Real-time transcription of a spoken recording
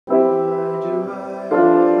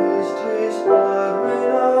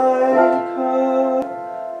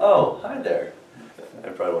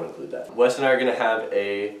with that. Wes and I are going to have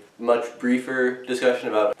a much briefer discussion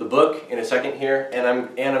about the book in a second here, and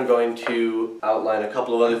I'm going to outline a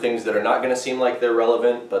couple of other things that are not going to seem like they're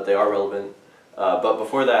relevant, but they are relevant. But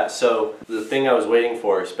before that, so the thing I was waiting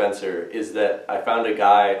for, Spencer, is that I found a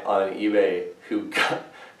guy on eBay who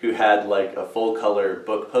had like a full color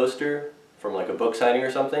book poster from like a book signing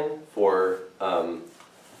or something for the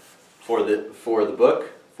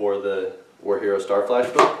War Hero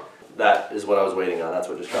Starflash book. That is what I was waiting on. That's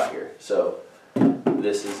what just got here. So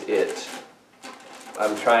this is it.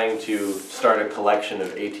 I'm trying to start a collection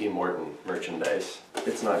of A.T. Morton merchandise.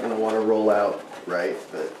 It's not going to want to roll out right,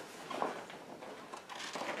 but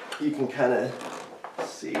you can kind of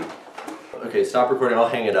see. Okay, stop recording. I'll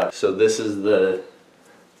hang it up. So this is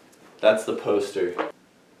that's the poster.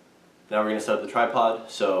 Now we're going to set up the tripod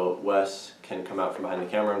so Wes can come out from behind the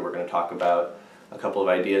camera and we're going to talk about a couple of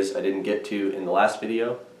ideas I didn't get to in the last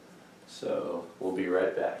video. So we'll be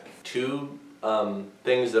right back. Two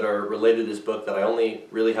things that are related to this book that I only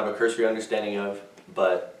really have a cursory understanding of,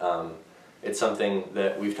 but it's something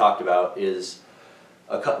that we've talked about, is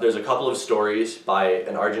there's a couple of stories by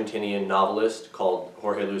an Argentinian novelist called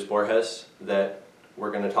Jorge Luis Borges that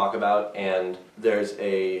we're going to talk about, and there's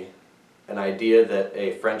an idea that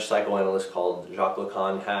a French psychoanalyst called Jacques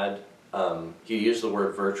Lacan had. He used the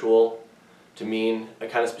word virtual to mean a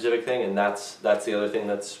kind of specific thing, and that's the other thing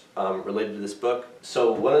that's related to this book.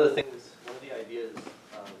 So one of the ideas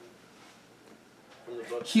from the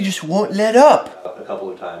book... He just won't let up! A couple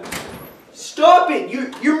of times. Stop it!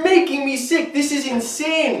 You're making me sick! This is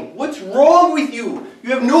insane! What's wrong with you?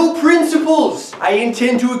 You have no principles! I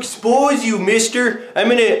intend to expose you, mister! I'm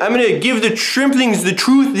gonna give the shrimplings the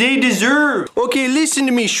truth they deserve! Okay, listen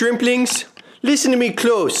to me, shrimplings. Listen to me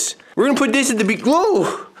close. We're gonna put this at the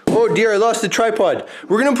whoa! Oh dear, I lost the tripod.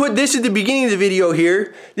 We're gonna put this at the beginning of the video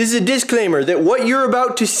here. This is a disclaimer that what you're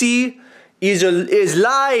about to see is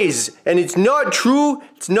lies, and it's not true,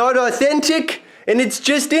 it's not authentic, and it's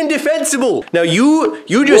just indefensible. Now you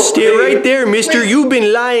just stay right there, mister. You've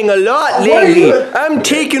been lying a lot lately. I'm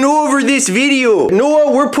taking over this video.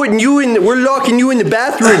 Noah, we're locking you in the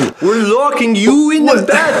bathroom. We're locking you in the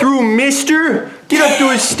bathroom, mister. Get up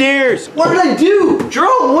those stairs. What did I do?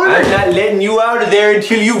 Jerome, what I'm not letting you out of there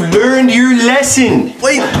until you've learned your lesson.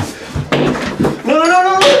 Wait.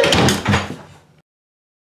 No.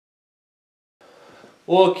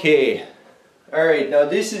 Okay. Alright, now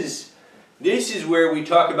this is where we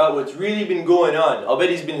talk about what's really been going on. I'll bet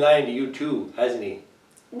he's been lying to you too, hasn't he?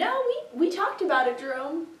 No, we talked about it,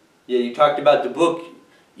 Jerome. Yeah, you talked about the book.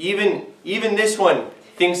 Even this one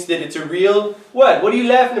thinks that it's a real... What? What are you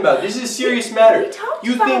laughing about? This is a serious matter. We talked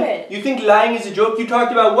about it. You think lying is a joke? You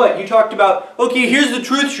talked about what? You talked about, okay, here's the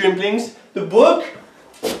truth, shrimplings. The book?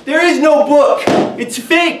 There is no book. It's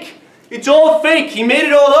fake. It's all fake. He made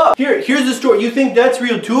it all up. Here's the story. You think that's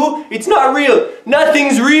real too? It's not real.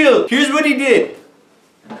 Nothing's real. Here's what he did.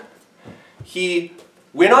 He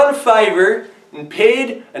went on Fiverr and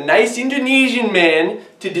paid a nice Indonesian man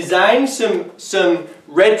to design some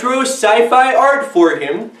retro sci-fi art for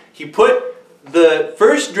him. He put the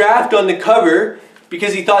first draft on the cover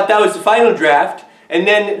because he thought that was the final draft, and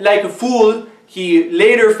then, like a fool, he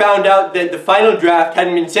later found out that the final draft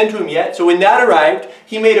hadn't been sent to him yet. So when that arrived,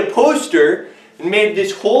 he made a poster and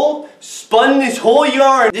spun this whole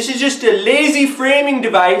yarn. This is just a lazy framing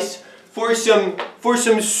device for some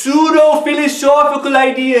pseudo-philosophical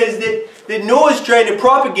ideas that Noah's trying to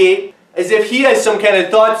propagate, as if he has some kind of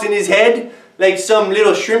thoughts in his head, like some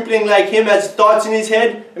little shrimpling like him has thoughts in his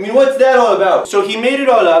head. I mean, what's that all about? So he made it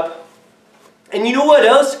all up, and you know what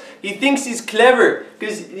else? He thinks he's clever,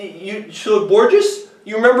 because so Borges,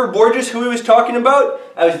 you remember Borges, who he was talking about?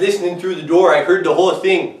 I was listening through the door, I heard the whole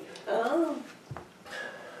thing. Oh.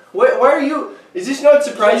 Why are you, is this not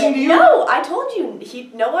surprising to you? No, I told you,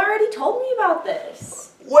 Noah already told me about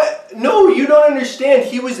this. What? No, you don't understand.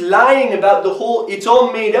 He was lying about the whole, it's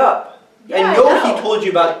all made up. Yeah, I know he told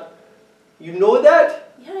you about, you know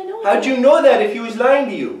that? Yeah, I know. How'd you know that if he was lying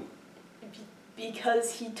to you?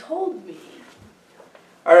 Because he told me.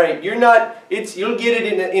 Alright, you'll get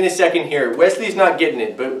it in a second here. Wesley's not getting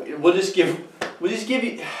it, but we'll just give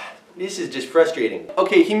you, this is just frustrating.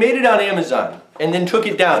 Okay, he made it on Amazon, and then took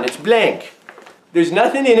it down. It's blank. There's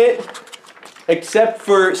nothing in it, except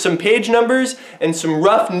for some page numbers and some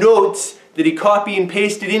rough notes that he copied and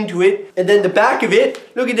pasted into it. And then the back of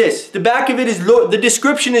it, look at this. The back of it is, the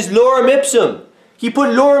description is lorem ipsum. He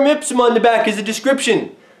put lorem ipsum on the back as a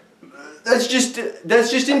description. That's just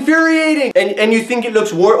infuriating. And you think it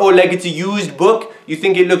looks like it's a used book? You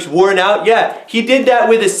think it looks worn out? Yeah, he did that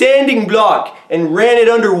with a sanding block and ran it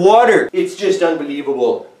underwater. It's just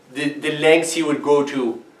unbelievable, the lengths he would go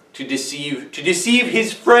to to deceive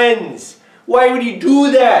his friends. Why would he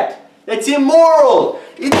do that? That's immoral.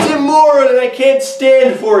 It's immoral and I can't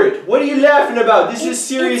stand for it. What are you laughing about? This is a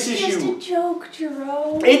serious issue. It's just a joke,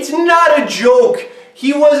 Jerome. It's not a joke.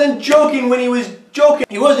 He wasn't joking when he was joking.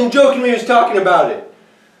 He wasn't joking when he was talking about it.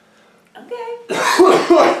 Okay.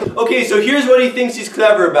 Okay, so here's what he thinks he's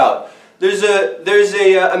clever about. There's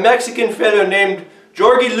a Mexican fellow named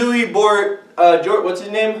Jorge Luis what's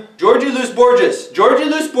his name? Jorge Luis Borges. Jorge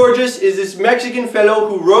Luis Borges is this Mexican fellow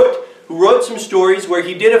who wrote some stories where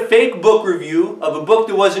he did a fake book review of a book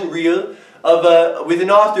that wasn't real, with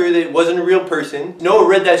an author that wasn't a real person. Noah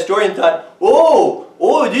read that story and thought, oh,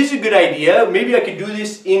 this is a good idea. Maybe I could do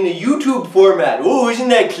this in a YouTube format. Oh, isn't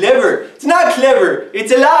that clever? It's not clever.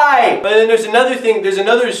 It's a lie. But then there's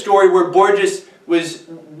another story where Borges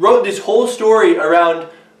wrote this whole story around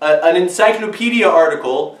an encyclopedia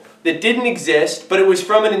article that didn't exist, but it was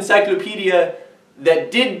from an encyclopedia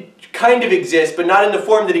that did kind of exist, but not in the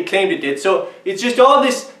form that he claimed it did. So it's just all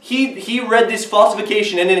this, he read this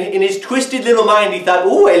falsification, and in his twisted little mind he thought,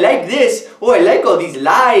 oh, I like this, oh, I like all these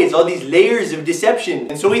lies, all these layers of deception.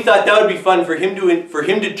 And so he thought that would be fun for him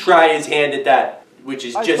to try his hand at that, which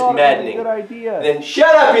is just maddening. Good idea. And then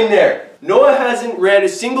shut up in there! Noah hasn't read a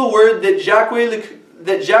single word that Jacques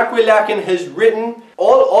Lacan has written.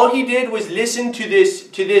 All he did was listen to this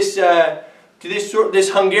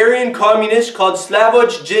Hungarian communist called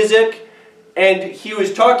Slavoj Žižek, and he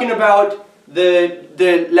was talking about the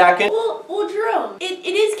Lacan. Well, Jerome, it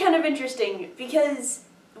is kind of interesting because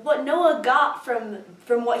what Noah got from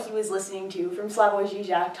what he was listening to from Slavoj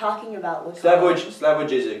Žižek talking about Lacan. Slavoj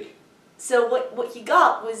Žižek. So what he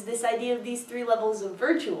got was this idea of these 3 levels of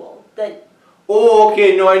virtual that. Oh,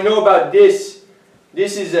 okay. No, I know about this.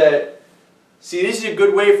 This is a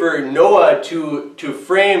good way for Noah to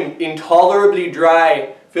frame intolerably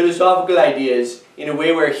dry philosophical ideas in a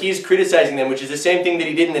way where he's criticizing them, which is the same thing that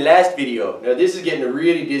he did in the last video. Now this is getting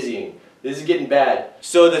really dizzying. This is getting bad.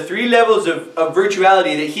 So the 3 levels of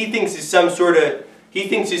virtuality that he thinks is some sort of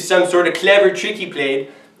clever trick he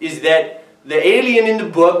played is that the alien in the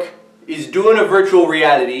book is doing a virtual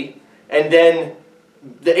reality, and then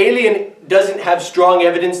the alien doesn't have strong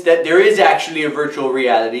evidence that there is actually a virtual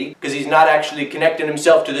reality because he's not actually connecting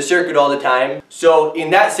himself to the circuit all the time. So in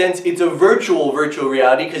that sense, it's a virtual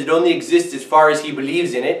reality because it only exists as far as he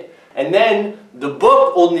believes in it. And then the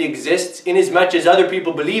book only exists in as much as other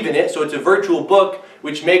people believe in it. So it's a virtual book,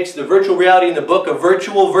 which makes the virtual reality in the book a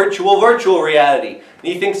virtual reality. And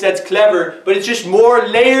he thinks that's clever, but it's just more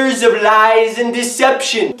layers of lies and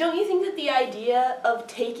deception. Don't you think that the idea of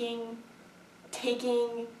taking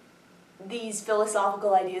these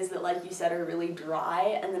philosophical ideas that, like you said, are really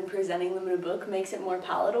dry and then presenting them in a book makes it more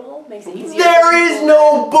palatable, makes it easier? There is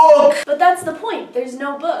no book! But that's the point. There's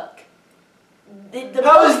no book.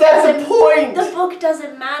 How is that the point? The book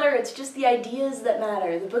doesn't matter. It's just the ideas that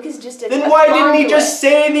matter. The book is just a Then why didn't he just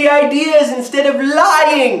say the ideas instead of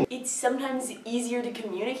lying? It's sometimes easier to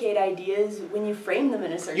communicate ideas when you frame them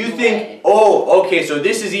in a certain way. You think, oh, okay, so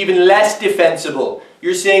this is even less defensible.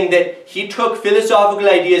 You're saying that he took philosophical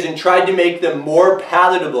ideas and tried to make them more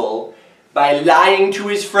palatable by lying to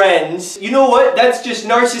his friends. You know what? That's just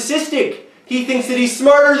narcissistic. He thinks that he's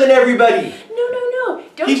smarter than everybody. No.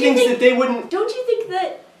 Don't you think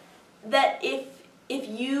that if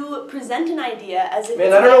you present an idea as if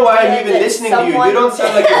Man, I don't know why I'm even listening to you. You don't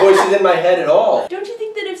sound like your voice is in my head at all. Don't you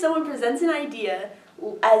think that if someone presents an idea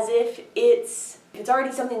as if it's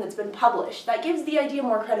already something that's been published, that gives the idea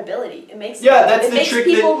more credibility? It makes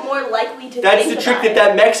people more likely to think about it. That's the trick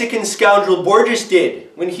that Mexican scoundrel Borges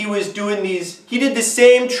did when he was doing these. He did the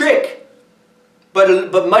same trick.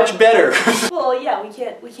 But much better. Well, yeah,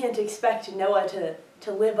 we can't expect Noah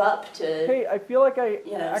to live up to. Hey, I feel like I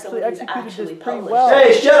actually executed this pretty well.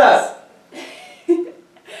 Hey, shut up!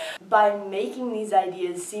 By making these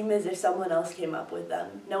ideas seem as if someone else came up with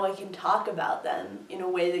them, Noah can talk about them in a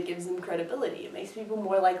way that gives them credibility. It makes people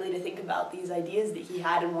more likely to think about these ideas that he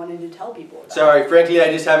had and wanted to tell people about. Sorry, frankly,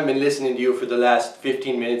 I just haven't been listening to you for the last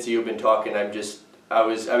 15 minutes that you've been talking. I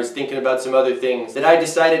was thinking about some other things that I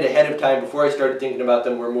decided ahead of time before I started thinking about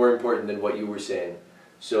them were more important than what you were saying.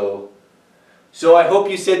 So I hope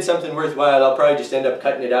you said something worthwhile. I'll probably just end up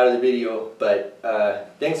cutting it out of the video, but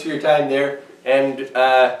thanks for your time there. And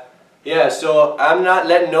yeah, so I'm not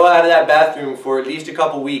letting Noah out of that bathroom for at least a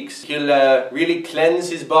couple weeks. He'll really cleanse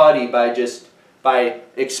his body by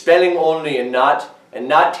expelling only and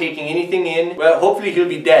not taking anything in. Well, hopefully he'll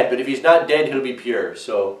be dead, but if he's not dead, he'll be pure.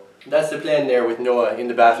 So that's the plan there with Noah in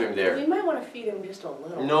the bathroom there. We might want to feed him just a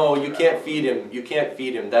little. No, you can't feed him. You can't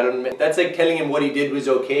feed him. That's like telling him what he did was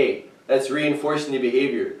okay. That's reinforcing the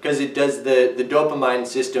behavior because it does the dopamine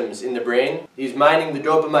systems in the brain. He's mining the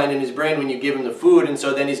dopamine in his brain when you give him the food, and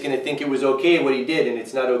so then he's going to think it was okay what he did, and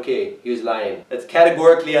it's not okay. He was lying. That's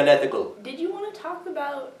categorically unethical. Did you want to talk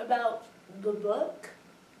about the book?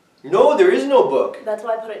 No, there is no book. That's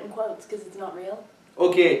why I put it in quotes, because it's not real.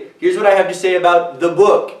 Okay, here's what I have to say about the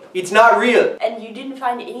book. It's not real. And you didn't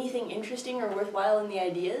find anything interesting or worthwhile in the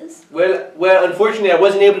ideas? Well, unfortunately I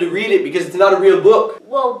wasn't able to read it because it's not a real book.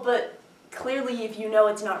 Well, but clearly if you know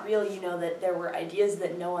it's not real, you know that there were ideas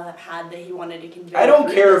that Noah had that he wanted to convey. I don't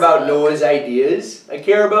care about Noah's ideas. I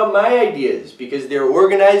care about my ideas because they're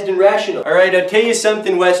organized and rational. Alright, I'll tell you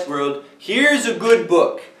something, Westworld. Here's a good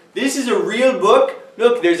book. This is a real book.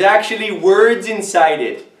 Look, there's actually words inside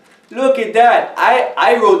it. Look at that.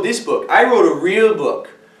 I wrote this book. I wrote a real book.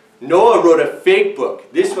 Noah wrote a fake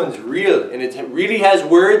book. This one's real, and it really has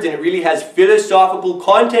words, and it really has philosophical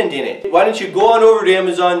content in it. Why don't you go on over to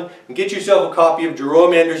Amazon and get yourself a copy of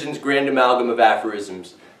Jerome Anderson's Grand Amalgam of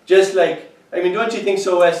Aphorisms. Just like, I mean, don't you think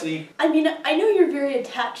so, Wesley? I mean, I know you're very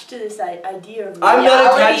attached to this idea of reality, I'm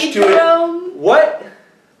not attached to Jerome. it. What?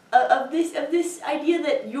 Of this idea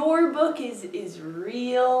that your book is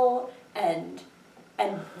real and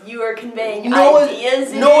you are conveying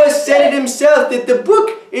ideas in Noah said it himself that the book,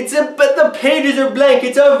 but the pages are blank.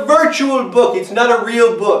 It's a virtual book. It's not a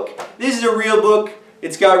real book. This is a real book.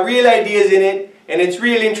 It's got real ideas in it, and it's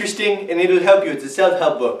real interesting, and it'll help you. It's a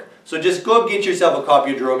self-help book. So just go get yourself a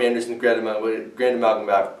copy of Jerome Anderson's Grand Amalgam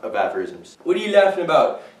of Aphorisms. What are you laughing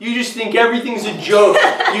about? You just think everything's a joke.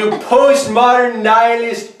 You postmodern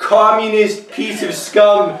nihilist communist piece of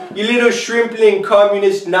scum. You little shrimpling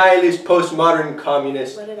communist nihilist postmodern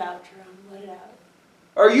communist. Let it out, Jerome. Let it out.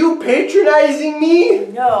 Are you patronizing me?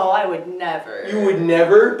 No, I would never. You would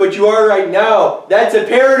never, but you are right now. That's a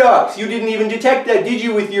paradox. You didn't even detect that, did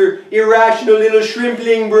you, with your irrational little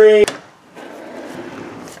shrimpling brain?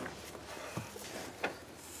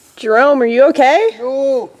 Jerome, are you okay?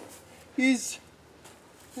 No, it's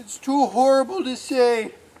too horrible to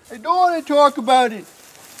say. I don't want to talk about it.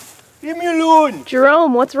 Leave me alone.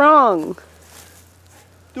 Jerome, what's wrong?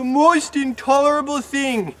 The most intolerable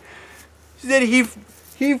thing is that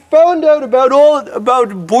he found out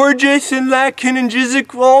about Borges and Lacan and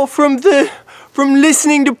Zizek all from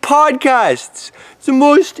listening to podcasts. It's the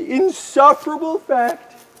most insufferable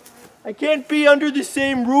fact. I can't be under the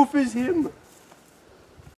same roof as him.